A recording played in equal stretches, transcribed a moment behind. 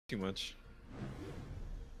too much.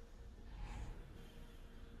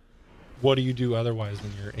 What do you do otherwise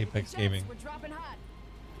when you're Apex gaming?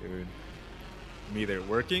 Dude, I'm either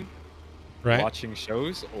working, Right? watching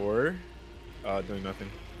shows, or doing nothing.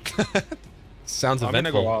 Sounds I'm gonna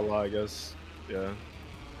eventful. go outlaw, I guess. Yeah.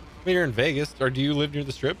 I mean, you're in Vegas, or do you live near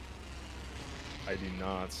the Strip? I do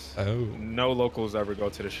not. Oh. No locals ever go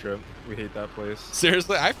to the Strip. We hate that place.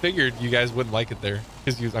 Seriously, I figured you guys wouldn't like it there,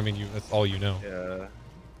 because I mean, that's all you know. Yeah.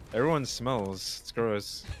 Everyone smells. It's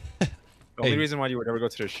gross. The only reason why you would ever go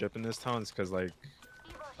to the Strip in this town is because, like,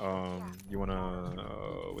 you wanna,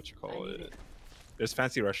 what you call it? There's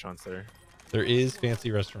fancy restaurants there. There is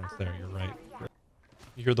fancy restaurants there. You're right.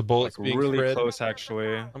 You hear the bullets Like, being really spread. close,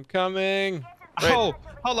 actually. I'm coming. Right. Oh,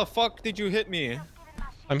 how the fuck did you hit me?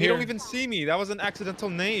 I'm You here. don't even see me. That was an accidental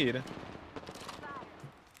nade.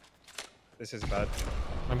 This is bad.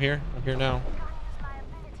 I'm here. I'm here now.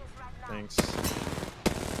 Thanks.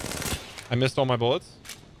 I missed all my bullets.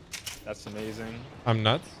 That's amazing. I'm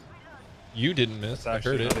nuts. You didn't miss. I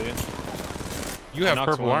heard it. Nutty. You have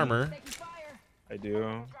knocked purple one. armor. I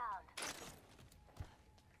do.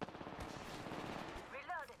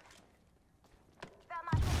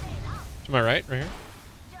 To my right, right here.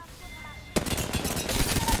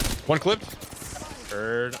 One clipped.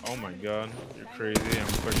 Third. Oh my god. You're crazy. I'm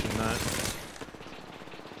pushing that.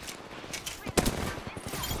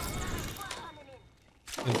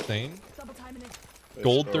 Insane. Let's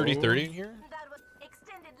Gold go. 30-30 in here.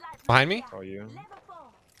 Behind me. Call you.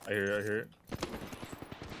 I hear it. I hear it.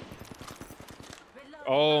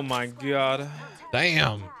 Oh my god.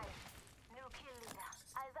 Damn.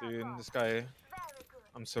 Dude, this guy.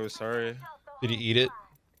 I'm so sorry. Did he eat it?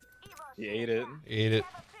 He ate it. He ate it.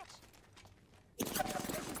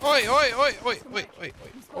 Oi, oi, oi, oi, oi, oi,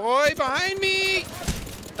 oi. Oi, behind me.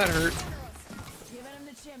 That hurt.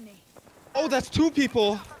 Oh, that's two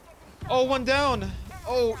people. Oh, one down.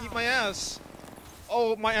 Oh, eat my ass.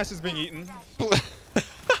 Oh, my ass is being eaten.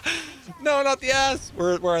 No, not the ass.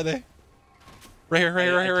 Where are they? Right here, right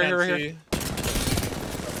here, right here, right here, right here.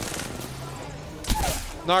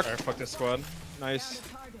 Knock. Alright, fuck this squad. Nice.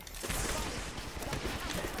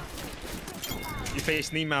 You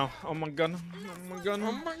face Nemo. Oh my god. Oh my god.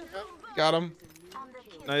 Oh my god. Got him.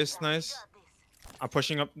 Nice, nice. I'm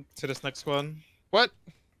pushing up to this next squad. What?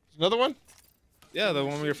 Another one? Yeah, the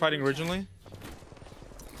one we were fighting originally.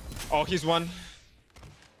 Oh, he's one.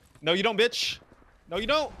 No, you don't, bitch. No, you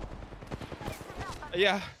don't.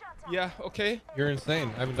 Yeah. Yeah, okay. You're insane.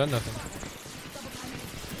 I haven't done nothing.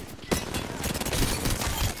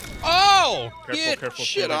 Oh! Get Careful,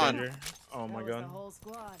 shit on. danger. Oh my god.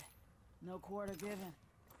 No quarter given.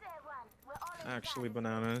 Actually,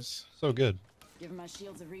 bananas. So good. Give my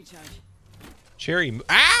shields a recharge. Cherry.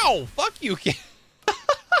 Ow! Fuck you, kid.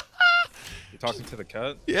 You talking to the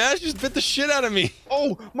cat? Yeah, she just bit the shit out of me.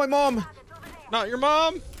 Oh, my mom! Not your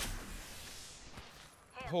mom.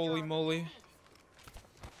 Holy moly.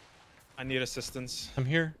 I need assistance. I'm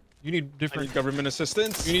here. You need I different. need government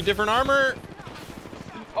assistance. You need different armor.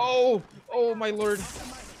 Oh, oh my lord.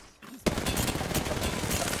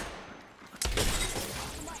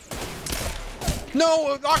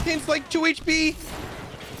 No, Octane's like 2 HP.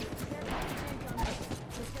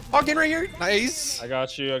 Octane right here. Nice. I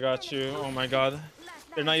got you, I got you. Oh my god.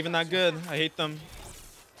 They're not even that good. I hate them.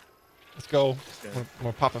 Let's go. Okay. I'm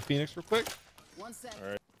gonna pop a Phoenix real quick.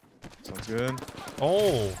 Alright. Sounds good.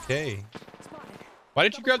 Oh, okay. Why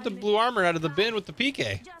did you grab the blue armor out of the bin with the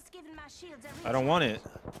PK? I don't want it.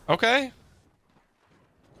 Okay.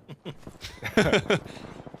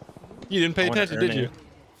 You didn't pay attention, did you?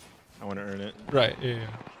 I want to earn it. Right. Yeah.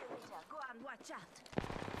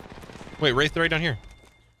 Wait, right down here.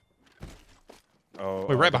 Oh.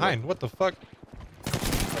 Wait, right behind. What the fuck?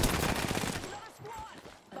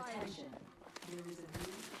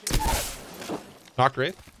 Knocked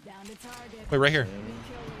Wraith. Wait, right here.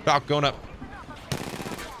 Doc, going up.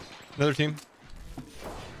 Another team.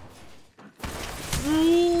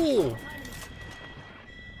 Ooh.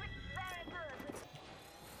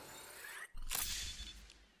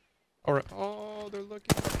 All right. Oh, they're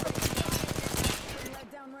looking.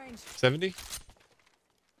 70.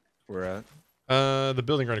 We're at. The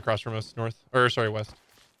building right across from us, north. Or sorry, west.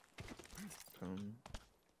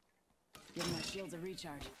 Give my shields a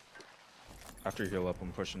recharge. After you heal up,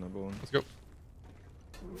 I'm pushing the balloon. Let's go.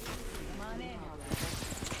 Come on in.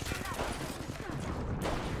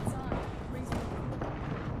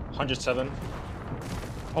 107.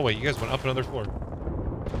 Oh wait, you guys went up another floor.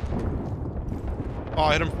 Oh,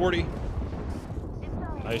 I hit him 40.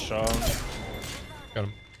 Nice shot. Got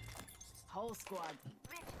him. Whole squad.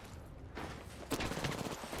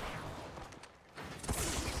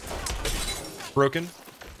 Broken.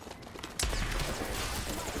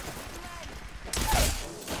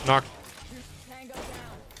 Knocked. Tango down.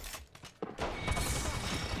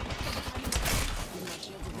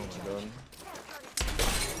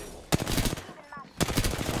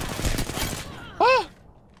 Ah!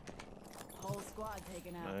 Whole squad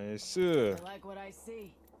taken out. Nice. I like what I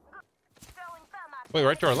see. Wait,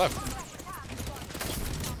 right to our left.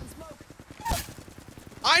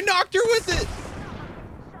 I knocked her with it.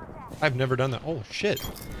 I've never done that. Oh shit.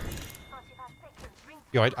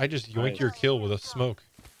 Yo, I just yoinked your kill with a smoke.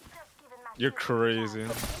 You're crazy.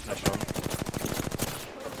 Nice shot.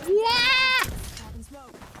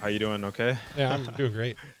 How you doing? Okay. Yeah, I'm doing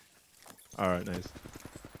great. All right, nice.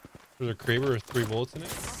 There's a Kraber with 3 bullets in it.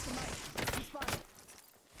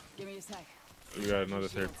 Give me a sec. We got another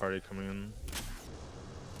third party coming in.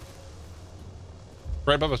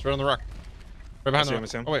 Right above us, right on the rock. Right behind the rock. I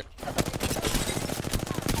see him. Oh wait.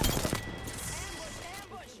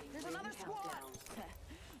 There's another squad.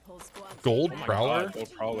 Whole squad. Gold Oh my Prowler? God,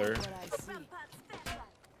 gold prowler. What I see.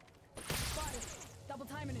 Spotted. Double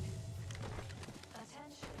timing it.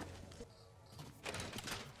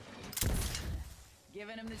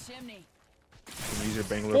 Giving him the chimney. Can you use your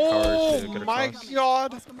Bangalore power to Oh get my across?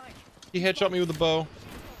 god. Oscar Mike. He headshot me with a bow.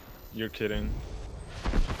 You're kidding.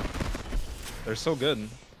 They're so good.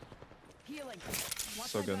 Healing. Watch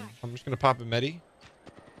So my good. back. I'm just gonna pop a medi.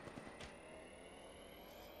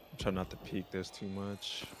 Try not to peek this too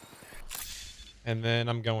much. And then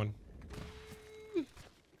I'm going.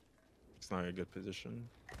 It's not a good position.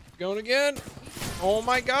 Going again. Oh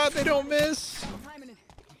my god, they don't miss. Double timing it.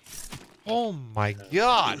 Oh my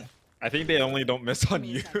god. I think they only don't miss on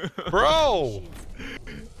you. Bro.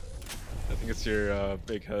 I think it's your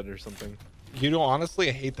big head or something. You know, honestly,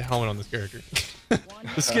 I hate the helmet on this character.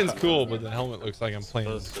 The skin's cool, but the helmet looks like I'm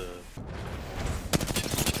playing.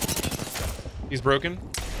 He's broken.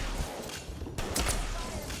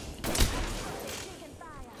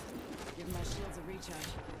 Give my shields a recharge.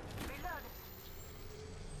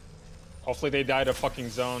 Hopefully they died a fucking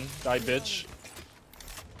zone. Die, bitch.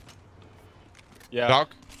 Yeah. Doc,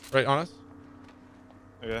 right on us.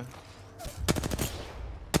 Okay.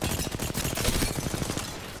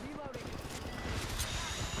 Reloading.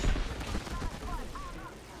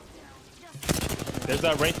 There's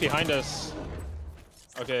that rank behind us.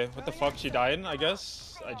 Okay, what the fuck? She died, I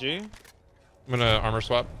guess. IG. I'm gonna armor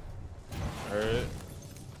swap. Alright.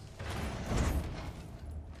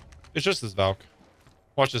 It's just this Valk.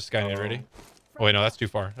 Watch this guy. Oh. Ready? Oh wait, no, that's too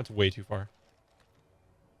far. That's way too far.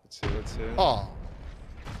 Let's see, let's see. Oh.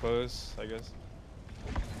 Close, I guess.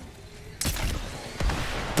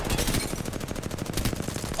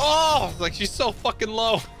 Oh, like she's so fucking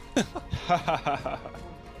low.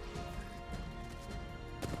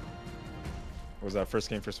 Was that first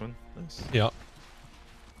game, first win? Nice. Yeah.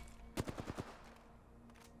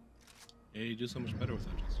 Yeah, you do so much better with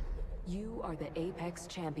edges. You are the Apex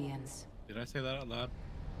champions. Did I say that out loud?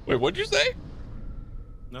 Wait, what'd you say?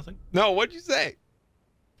 Nothing? No, what'd you say?